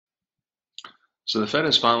So the Fed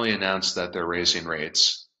has finally announced that they're raising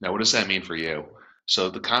rates. Now, what does that mean for you? So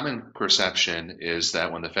the common perception is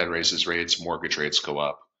that when the Fed raises rates, mortgage rates go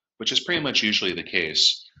up, which is pretty much usually the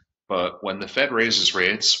case. But when the Fed raises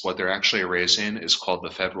rates, what they're actually raising is called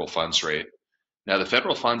the federal funds rate. Now, the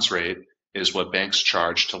federal funds rate is what banks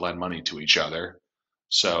charge to lend money to each other.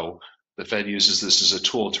 So the Fed uses this as a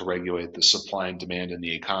tool to regulate the supply and demand in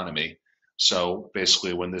the economy. So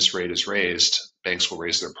basically, when this rate is raised, banks will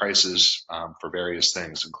raise their prices for various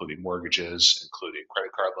things, including mortgages, including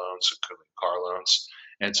credit card loans, including car loans.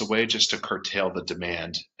 And it's a way just to curtail the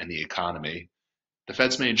demand in the economy. The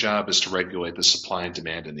Fed's main job is to regulate the supply and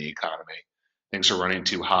demand in the economy. Things are running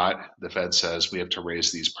too hot. The Fed says we have to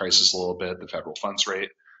raise these prices a little bit, the federal funds rate,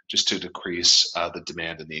 just to decrease the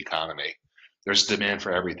demand in the economy. There's demand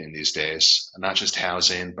for everything these days, not just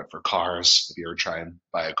housing, but for cars. If you ever try and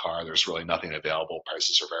buy a car, there's really nothing available.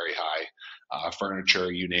 Prices are very high.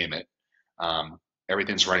 Furniture, you name it. Um,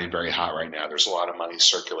 Everything's running very hot right now. There's a lot of money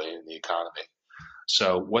circulating in the economy.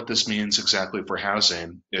 So what this means exactly for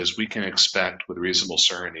housing is we can expect with reasonable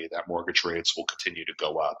certainty that mortgage rates will continue to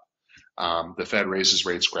go up. The Fed raises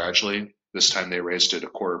rates gradually. This time they raised it a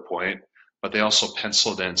quarter point, but they also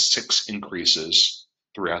penciled in six increases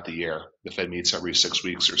throughout the year. The Fed meets every 6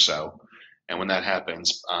 weeks or so. And when that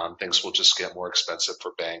happens, things will just get more expensive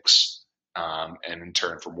for banks and in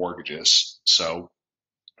turn for mortgages. So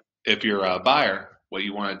if you're a buyer, what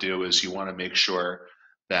you want to do is you want to make sure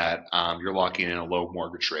that you're locking in a low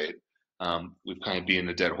mortgage rate. We've kind of beaten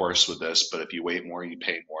a dead horse with this, but if you wait more, you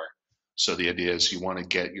pay more. So the idea is you want to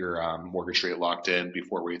get your mortgage rate locked in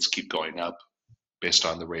before rates keep going up based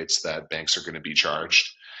on the rates that banks are going to be charged.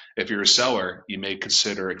 If you're a seller, you may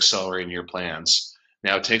consider accelerating your plans.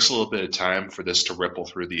 Now, it takes a little bit of time for this to ripple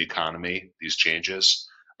through the economy, these changes.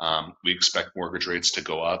 We expect mortgage rates to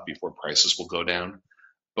go up before prices will go down.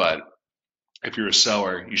 But if you're a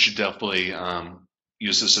seller, you should definitely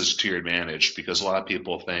use this as to your advantage because a lot of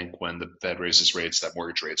people think when the Fed raises rates that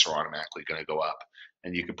mortgage rates are automatically going to go up.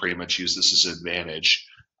 And you can pretty much use this as an advantage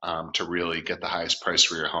to really get the highest price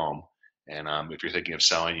for your home. And if you're thinking of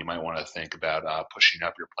selling, you might want to think about pushing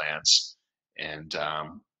up your plans and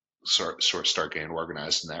sort of start getting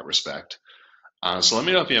organized in that respect. So let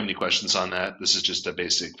me know if you have any questions on that. This is just a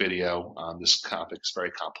basic video. This topic is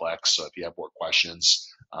very complex, so if you have more questions,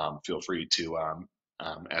 feel free to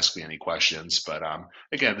ask me any questions. But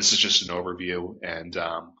again, this is just an overview, and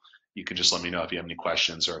you can just let me know if you have any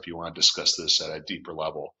questions or if you want to discuss this at a deeper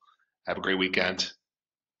level. Have a great weekend.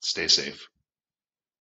 Stay safe.